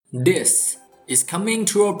This is Coming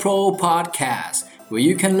to a Pro podcast, where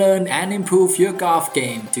you can learn and improve your golf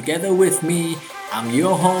game together with me. I'm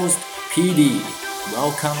your host, PD.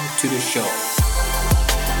 Welcome to the show.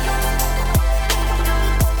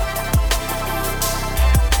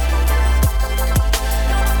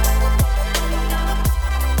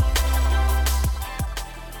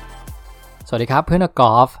 สวัสดีครับเพื่อนนักก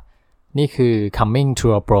อล์ฟนี่คือ Coming to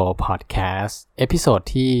a Pro podcast เอพิโซด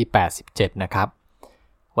ที่87นะครับ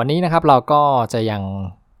วันนี้นะครับเราก็จะยัง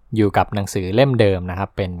อยู่กับหนังสือเล่มเดิมนะครับ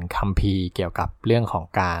เป็นคัมภีร์เกี่ยวกับเรื่องของ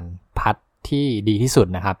การพัดที่ดีที่สุด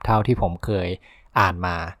นะครับเท่าที่ผมเคยอ่านม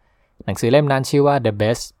าหนังสือเล่มนั้นชื่อว่า The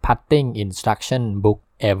Best Putting Instruction Book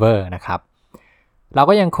Ever นะครับเรา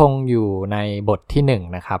ก็ยังคงอยู่ในบทที่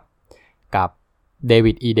1นะครับกับเด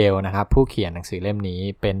วิด อีเดลนะครับผู้เขียนหนังสือเล่มนี้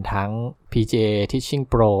เป็นทั้ง PGA Teaching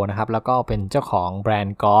Pro นะครับแล้วก็เป็นเจ้าของแบรน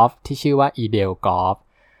ด์กอล์ฟที่ชื่อว่า Edel Golf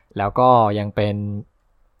แล้วก็ยังเป็น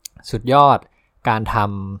สุดยอดการท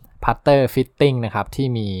ำพัตเตอร์ฟิตติ้งนะครับที่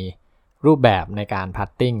มีรูปแบบในการพัต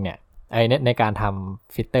ติ้งเนี่ยในการท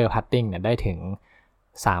ำฟิตเตอร์พัตติ้งเนี่ยได้ถึง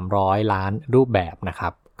300ล้านรูปแบบนะครั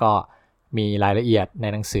บก็มีรายละเอียดใน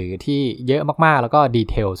หนังสือที่เยอะมากๆแล้วก็ดี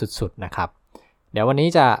เทลสุดๆนะครับเดี๋ยววันนี้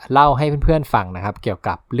จะเล่าให้เพื่อนๆฟังนะครับเกี่ยว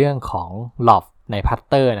กับเรื่องของล็อบในพัต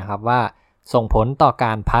เตอร์นะครับว่าส่งผลต่อก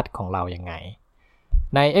ารพัตของเรายังไง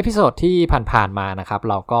ในเอพิโซดที่ผ่านๆมานะครับ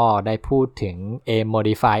เราก็ได้พูดถึง aim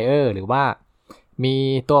modifier หรือว่ามี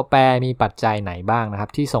ตัวแปรมีปัจจัยไหนบ้างนะครั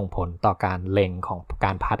บที่ส่งผลต่อการเล็งของก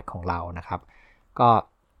ารพัตของเรานะครับก็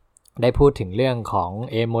ได้พูดถึงเรื่องของ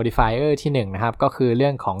aim modifier ที่1นะครับก็คือเรื่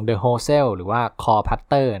องของ the hosel หรือว่า core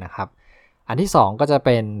putter นะครับอันที่2ก็จะเ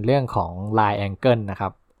ป็นเรื่องของ line angle นะครั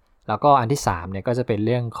บแล้วก็อันที่3เนี่ยก็จะเป็นเ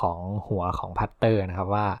รื่องของหัวของพัตเตอร์นะครับ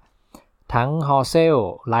ว่าทั้ง hosel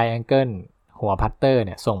line angle หัวพัตเตอร์เ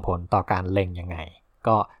นี่ยส่งผลต่อการเล็งยังไง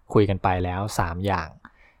ก็คุยกันไปแล้ว3อย่าง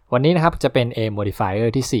วันนี้นะครับจะเป็น aim modifier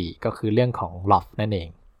ที่4ก็คือเรื่องของ loft นั่นเอง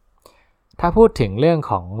ถ้าพูดถึงเรื่อง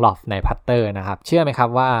ของ loft ในพัตเตอร์นะครับเชื่อไหมครับ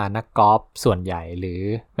ว่านักกอล์ฟส่วนใหญ่หรือ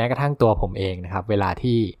แม้กระทั่งตัวผมเองนะครับเวลา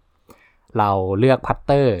ที่เราเลือกพัตเ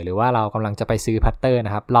ตอร์หรือว่าเรากำลังจะไปซื้อพัตเตอร์น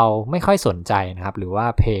ะครับเราไม่ค่อยสนใจนะครับหรือว่า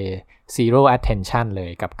pay zero attention เล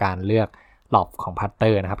ยกับการเลือก loft ของพัตเตอ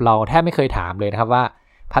ร์นะครับเราแทบไม่เคยถามเลยนะครับว่า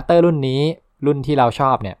พัตเตอร์รุ่นนี้รุ่นที่เราช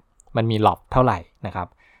อบเนี่ยมันมี loft เท่าไหร่นะครับ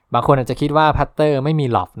บางคนอาจจะคิดว่าพัตเตอร์ไม่มี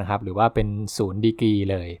loft นะครับหรือว่าเป็น0ดีกรี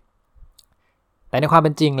เลยแต่ในความเ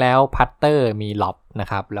ป็นจริงแล้วพัตเตอร์มี loft นะ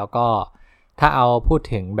ครับแล้วก็ถ้าเอาพูด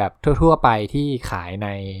ถึงแบบทั่วๆไปที่ขายใน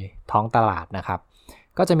ท้องตลาดนะครับ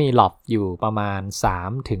ก็จะมี loft อยู่ประมาณ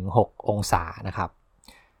 3-6 องศานะครับ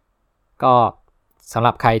ก็สำห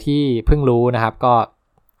รับใครที่เพิ่งรู้นะครับก็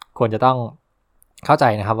ควรจะต้องเข้าใจ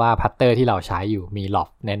นะครับว่าพัตเตอร์ที่เราใช้อยู่มี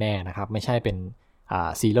loft แน่ๆนะครับไม่ใช่เป็น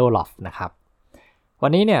zero loft นะครับวั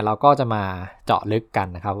นนี้เนี่ยเราก็จะมาเจาะลึกกัน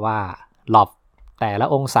นะครับว่า loft แต่ละ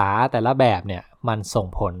องศาแต่ละแบบเนี่ยมันส่ง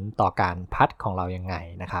ผลต่อการพัตของเรายังไง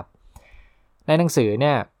นะครับในหนังสือเ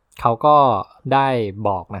นี่ยเขาก็ได้บ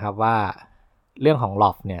อกนะครับว่าเรื่องของ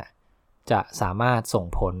loft เนี่ยจะสามารถส่ง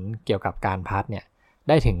ผลเกี่ยวกับการพัตเนี่ยไ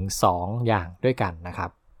ด้ถึง2อย่างด้วยกันนะครับ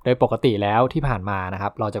โดยปกติแล้วที่ผ่านมานะครั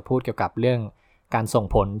บเราจะพูดเกี่ยวกับเรื่องการส่ง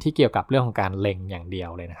ผลที่เกี่ยวกับเรื่องของการเล็งอย่างเดียว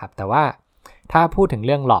เลยนะครับแต่ว่าถ้าพูดถึงเ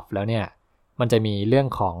รื่อง loft แล้วเนี่ยมันจะมีเรื่อง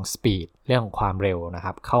ของ speed เรื่องของความเร็วนะค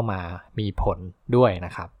รับเข้ามามีผลด้วยน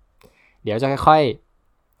ะครับเดี๋ยวจะค่อย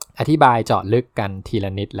ๆอธิบายเจาะลึกกันทีล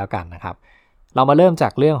ะนิดแล้วกันนะครับเรามาเริ่มจา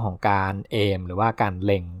กเรื่องของการ aim หรือว่าการเ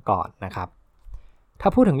ล็งก่อนนะครับถ้า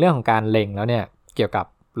พูดถึงเรื่องของการเล็งแล้วเนี่ยเกี่ยวกับ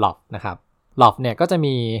loft นะครับ loft เนี่ยก็จะ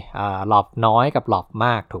มีloft น้อยกับ loft ม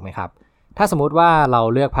ากถูกไหมครับถ้าสมมุติว่าเรา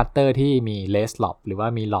เลือกพัตเตอร์ที่มี less loft หรือว่า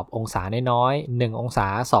มี loft องศาน้อยๆ1องศา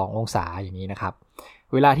2องศาอย่างนี้นะครับ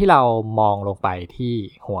เวลาที่เรามองลงไปที่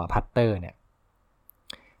หัวพัตเตอร์เนี่ย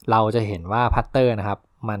เราจะเห็นว่าพัตเตอร์นะครับ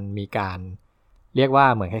มันมีการเรียกว่า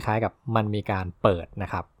เหมือนคล้ายๆกับมันมีการเปิดนะ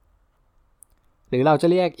ครับหรือเราจะ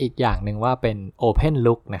เรียกอีกอย่างหนึ่งว่าเป็น open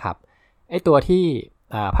look นะครับไอตัวที่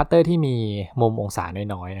พัตเตอร์ที่มีมุมองศา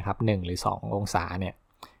น้อยๆนะครับ1หรือ2องศาเนี่ย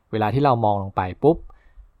เวลาที่เรามองลงไปปุ๊บ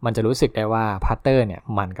มันจะรู้สึกได้ว่าพัตเตอร์เนี่ย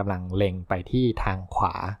มันกำลังเล็งไปที่ทางขว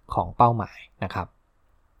าของเป้าหมายนะครับ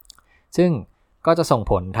ซึ่งก็จะส่ง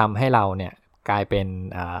ผลทำให้เราเนี่ยกลายเป็น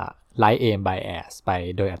right aim bias ไป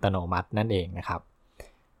โดยอัตโนมัตินั่นเองนะครับ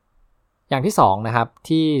อย่างที่2นะครับ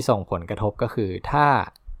ที่ส่งผลกระทบก็คือถ้า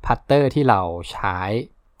พัตเตอร์ที่เราใช้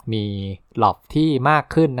มี loft ที่มาก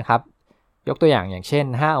ขึ้นนะครับยกตัวอย่างเช่น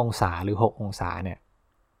5องศาหรือ6องศาเนี่ย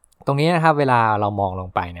ตรงนี้นะครับเวลาเรามองลง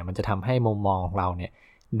ไปเนี่ยมันจะทำให้มุมมองของเราเนี่ย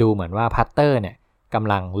ดูเหมือนว่าพัตเตอร์เนี่ยก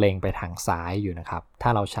ำลังเล็งไปทางซ้ายอยู่นะครับถ้า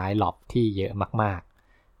เราใช้ loft ที่เยอะมาก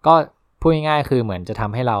ๆก็พูดง่ายๆคือเหมือนจะท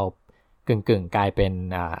ำให้เรากึ่งกลายเป็น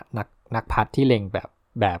นักพัตที่เล็งแบบ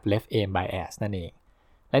แบบ left aim bias นั่นเอง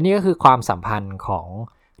และนี่ก็คือความสัมพันธ์ของ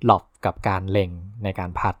หลอบกับการเล็งในการ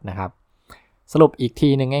พัดนะครับสรุปอีกที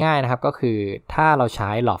นึงง่ายๆนะครับก็คือถ้าเราใช้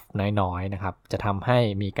หลอบน้อยๆนะครับจะทำให้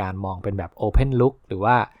มีการมองเป็นแบบ open look หรือ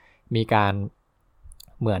ว่ามีการ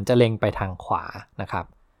เหมือนจะเล็งไปทางขวานะครับ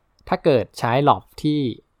ถ้าเกิดใช้หลอบที่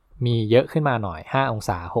มีเยอะขึ้นมาหน่อย5องศ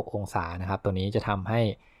า6องศานะครับตัวนี้จะทำให้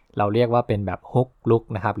เราเรียกว่าเป็นแบบ hook look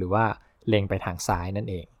นะครับหรือว่าเล็งไปทางซ้ายนั่น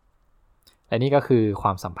เองและนี่ก็คือคว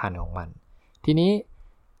ามสัมพันธ์ของมันทีนี้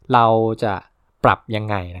เราจะปรับยัง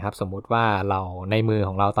ไงนะครับสมมุติว่าเราในมือข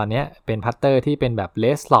องเราตอนนี้เป็นพัตเตอร์ที่เป็นแบบ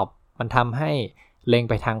less lob มันทำให้เล็ง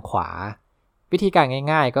ไปทางขวาวิธีการ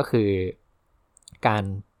ง่ายๆก็คือการ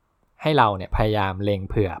ให้เราเนี่ยพยายามเล็ง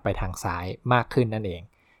เผื่อไปทางซ้ายมากขึ้นนั่นเอง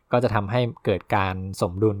ก็จะทำให้เกิดการส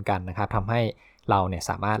มดุลกันนะครับทำให้เราเนี่ย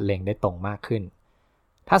สามารถเล็งได้ตรงมากขึ้น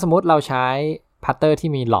ถ้าสมมุติเราใช้พัตเตอร์ที่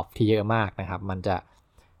มีหลอบที่เยอะมากนะครับมันจะ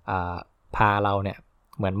พาเราเนี่ย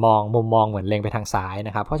เหมือนมุมมองเหมือนเล็งไปทางซ้ายน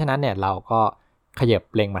ะครับเพราะฉะนั้นเนี่ยเราก็ขยับ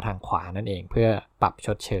เล็งมาทางขวานั่นเองเพื่อปรับช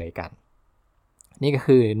ดเชยกันนี่ก็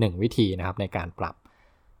คือ1วิธีนะครับในการปรับ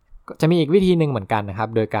จะมีอีกวิธีหนึ่งเหมือนกันนะครับ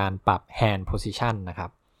โดยการปรับ hand position นะครั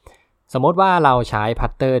บสมมติว่าเราใช้พั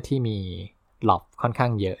ตเตอร์ที่มีหลอบค่อนข้า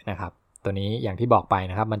งเยอะนะครับตัวนี้อย่างที่บอกไป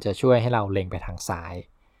นะครับมันจะช่วยให้เราเล็งไปทางซ้าย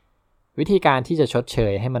วิธีการที่จะชดเช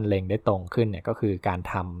ยให้มันเล็งได้ตรงขึ้นเนี่ยก็คือการ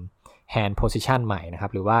ทำ hand position ใหม่นะครั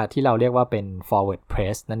บหรือว่าที่เราเรียกว่าเป็น forward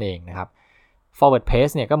press นั่นเองนะครับ forward press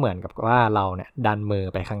เนี่ยก็เหมือนกับว่าเราเนี่ยดันมือ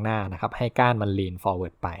ไปข้างหน้านะครับให้ก้านมัน lean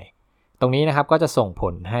forward ไปตรงนี้นะครับก็จะส่งผ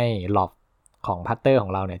ลให้หลอบของพัตเตอร์ขอ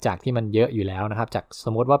งเราเนี่ยจากที่มันเยอะอยู่แล้วนะครับจากส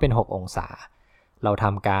มมติว่าเป็น6องศาเราท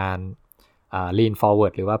ำการlean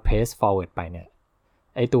forward หรือว่า press forward ไปเนี่ย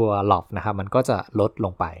ไอตัวหลอบนะครับมันก็จะลดล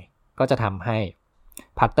งไปก็จะทำให้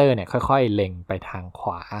พัตเตอร์เนี่ยค่อยๆเล็งไปทางข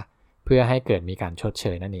วาเพื่อให้เกิดมีการชดเช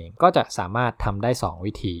ยนั่นเองก็จะสามารถทำได้2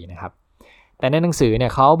วิธีนะครับแต่ในหนังสือเนี่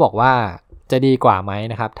ยเขาบอกว่าจะดีกว่าไหม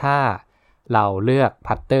นะครับถ้าเราเลือก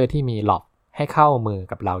พัตเตอร์ที่มีหลอบให้เข้ามือ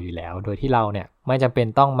กับเราอยู่แล้วโดยที่เราเนี่ยไม่จำเป็น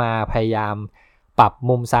ต้องมาพยายามปรับ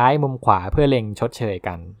มุมซ้ายมุมขวาเพื่อเล็งชดเชย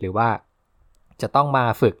กันหรือว่าจะต้องมา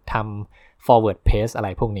ฝึกทำ forward pace อะไร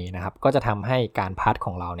พวกนี้นะครับก็จะทำให้การพัดข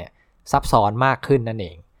องเราเนี่ยซับซ้อนมากขึ้นนั่นเอ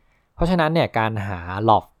งเพราะฉะนั้นเนี่ยการหาห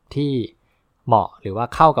ลอบที่เหมาะหรือว่า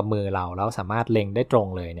เข้ากับมือเราแล้วสามารถเล็งได้ตรง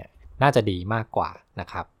เลยเนี่ยน่าจะดีมากกว่านะ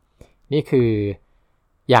ครับนี่คือ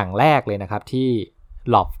อย่างแรกเลยนะครับที่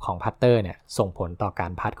หลอบของพัตเตอร์เนี่ยส่งผลต่อกา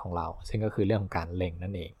รพัดของเราซึ่งก็คือเรื่องของการเล็ง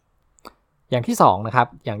นั่นเองอย่างที่2นะครับ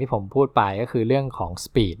อย่างที่ผมพูดไปก็คือเรื่องของ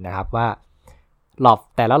speed นะครับว่าหลอบ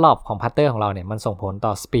แต่ละหลอบของพัตเตอร์ของเราเนี่ยมันส่งผลต่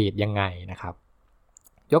อ speed ยังไงนะครับ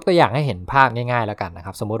ยกตัวอย่างให้เห็นภาพง่ายๆแล้วกันนะค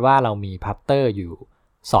รับสมมุติว่าเรามีพัตเตอร์อยู่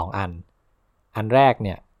2อันแรกเ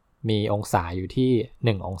นี่ยมีองศาอยู่ที่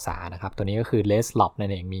1องศานะครับตัวนี้ก็คือ less lob นั่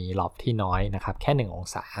นเองมีหลอบที่น้อยนะครับแค่1อง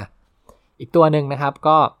ศาอีกตัวหนึ่งนะครับ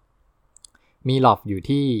ก็มีหลอบอยู่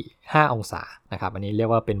ที่5องศานะครับอันนี้เรียก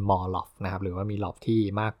ว่าเป็น more lob นะครับหรือว่ามีหลอบที่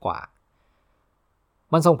มากกว่า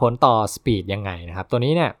มันส่งผลต่อ speed ยังไงนะครับตัว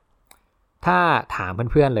นี้เนี่ยถ้าถาม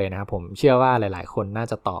เพื่อนๆเลยนะครับผมเชื่อว่าหลายๆคนน่า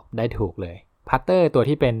จะตอบได้ถูกเลยพัตเตอร์ตัว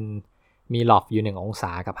ที่เป็นมีหลอบอยู่1องศ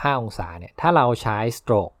ากับ5องศาเนี่ยถ้าเราใช้สโต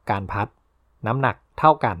รกการพัดน้ำหนักเท่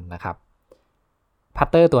ากันนะครับพัต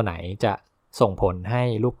เตอร์ตัวไหนจะส่งผลให้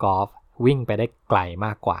ลูกกอล์ฟวิ่งไปได้ไกลม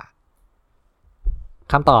ากกว่า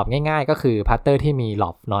คำตอบง่ายๆก็คือพัตเตอร์ที่มีหล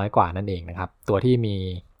อบน้อยกว่านั่นเองนะครับตัวที่มี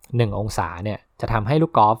1องศาเนี่ยจะทำให้ลู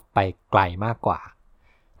กกอล์ฟไปไกลมากกว่า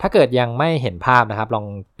ถ้าเกิดยังไม่เห็นภาพนะครับลอง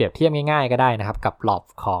เปรียบเทียบง่ายๆก็ได้นะครับกับหลอบ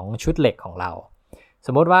ของชุดเหล็กของเราส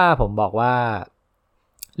มมติว่าผมบอกว่า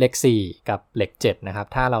เหล็ก4กับเหล็ก7นะครับ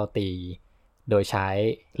ถ้าเราตีโดยใช้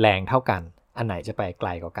แรงเท่ากันอันไหนจะไปไกล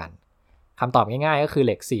กว่ากันคำตอบง่ายๆก็คือเ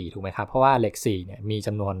หล็ก4ถูกไหมครับเพราะว่าเหล็ก4เนี่ยมีจ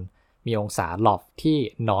ำนวนมีองศาหลอบที่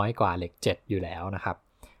น้อยกว่าเหล็ก7อยู่แล้วนะครับ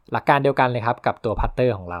หลักการเดียวกันเลยครับกับตัวพัตเตอ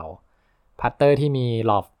ร์ของเราพัตเตอร์ที่มีห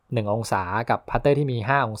ลอบ1องศากับพัตเตอร์ที่มี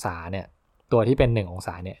5องศาเนี่ยตัวที่เป็น1องศ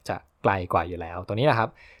าเนี่ยจะไกลกว่าอยู่แล้วตัวนี้นะครับ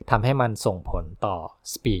ทำให้มันส่งผลต่อ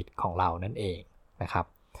สปีดของเรานั่นเองนะครับ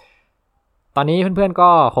ตอนนี้เพื่อนๆก็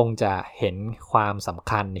คงจะเห็นความสำ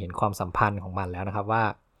คัญเห็นความสัมพันธ์ของมันแล้วนะครับว่า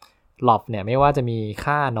หลอบเนี่ยไม่ว่าจะมี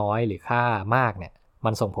ค่าน้อยหรือค่ามากเนี่ยมั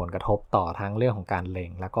นส่งผลกระทบต่อทั้งเรื่องของการเล็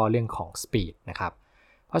งแล้วก็เรื่องของสปีดนะครับ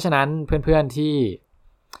เพราะฉะนั้นเพื่อนๆที่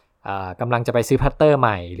กำลังจะไปซื้อพัตเตอร์ให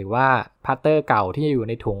ม่หรือว่าพัตเตอร์เก่าที่อยู่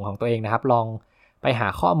ในถุงของตัวเองนะครับลองไปหา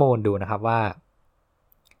ข้อมูลดูนะครับว่า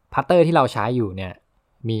พัตเตอร์ที่เราใช้อยู่เนี่ย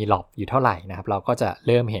มีหลอบอยู่เท่าไหร่นะครับเราก็จะเ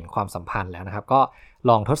ริ่มเห็นความสัมพันธ์แล้วนะครับก็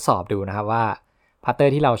ลองทดสอบดูนะครับว่าพัตเตอ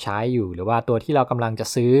ร์ที่เราใช้อยู่หรือว่าตัวที่เรากำลังจะ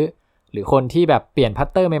ซื้อหรือคนที่แบบเปลี่ยนพัต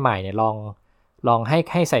เตอร์ใหม่ๆเนี่ยลองใ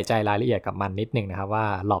ห้ใส่ใจรายละเอียดกับมันนิดนึงนะครับว่า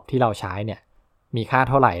หลอบที่เราใช้เนี่ยมีค่า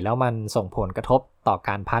เท่าไหร่แล้วมันส่งผลกระทบต่อก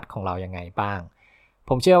ารพัดของเรายังไงบ้าง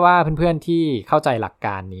ผมเชื่อว่าเพื่อนๆที่เข้าใจหลักก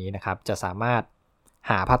ารนี้นะครับจะสามารถ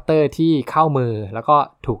หาพัตเตอร์ที่เข้ามือแล้วก็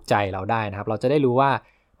ถูกใจเราได้นะครับเราจะได้รู้ว่า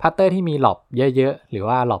พัตเตอร์ที่มีหลบเยอะๆหรือ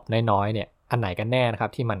ว่าหลบน้อยๆเนี่ยอันไหนกันแน่นะครั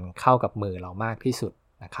บที่มันเข้ากับมือเรามากที่สุด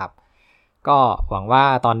นะครับก็หวังว่า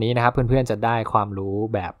ตอนนี้นะครับเพื่อนๆจะได้ความรู้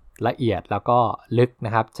แบบละเอียดแล้วก็ลึกน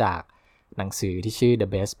ะครับจากหนังสือที่ชื่อ The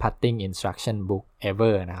Best Putting Instruction Book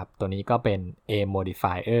Ever นะครับตัวนี้ก็เป็น A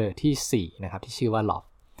Modifier ที่4นะครับที่ชื่อว่า Lob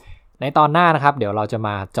ในตอนหน้านะครับเดี๋ยวเราจะม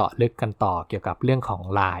าเจาะลึกกันต่อเกี่ยวกับเรื่องของ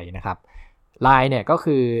ลายนะครับลายเนี่ยก็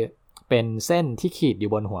คือเป็นเส้นที่ขีดอ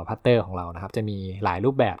ยู่บนหัวพัตเตอร์ของเรานะครับจะมีหลายรู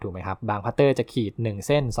ปแบบถูกไหมครับบางพัตเตอร์จะขีด1เ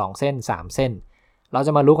ส้น2เส้น3เส้นเราจ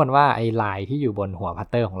ะมารู้กันว่าไอ้ลายที่อยู่บนหัวพัต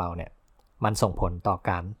เตอร์ของเราเนี่ยมันส่งผลต่อ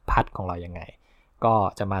การพัดของเรายังไงก็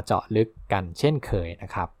จะมาเจาะลึกกันเช่นเคยน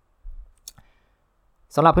ะครับ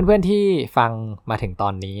สำหรับเพื่อนๆที่ฟังมาถึงตอ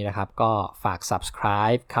นนี้นะครับก็ฝาก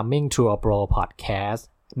subscribe Coming to a Pro Podcast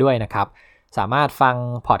ด้วยนะครับสามารถฟัง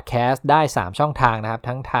podcast ได้3ช่องทางนะครับ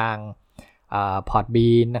ทั้งทาง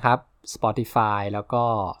Podbean นะครับ Spotify แล้วก็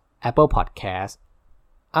Apple Podcast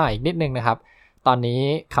อีกนิดนึงนะครับตอนนี้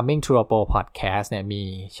Coming to a Pro Podcast เนี่ยมี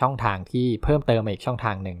ช่องทางที่เพิ่มเติมมาอีกช่องท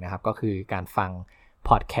างหนึ่งนะครับก็คือการฟัง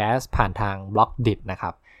podcast ผ่านทาง Blockdit นะค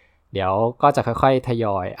รับเดี๋ยวก็จะค่อยๆทย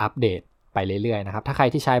อยอัปเดตไปเรื่อยๆนะครับถ้าใคร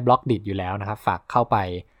ที่ใช้ Blockdit อยู่แล้วนะครับฝากเข้าไป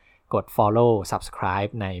กด follow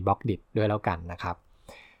subscribe ใน Blockdit ด้วยแล้วกันนะครับ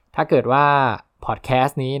ถ้าเกิดว่าพอดแคส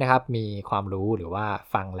ต์นี้นะครับมีความรู้หรือว่า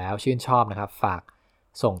ฟังแล้วชื่นชอบนะครับฝาก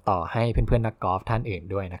ส่งต่อให้เพื่อนๆนักกอล์ฟท่านอื่น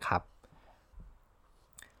ด้วยนะครับ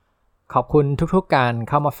ขอบคุณทุกๆการ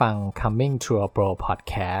เข้ามาฟัง Coming to a Pro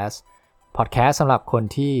Podcast สำหรับคน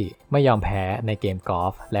ที่ไม่ยอมแพ้ในเกมกอ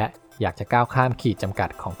ล์ฟและอยากจะก้าวข้ามขีดจำกัด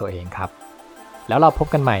ของตัวเองครับแล้วเราพบ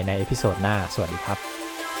กันใหม่ในเอพิโซดหน้าสวัสดีครับ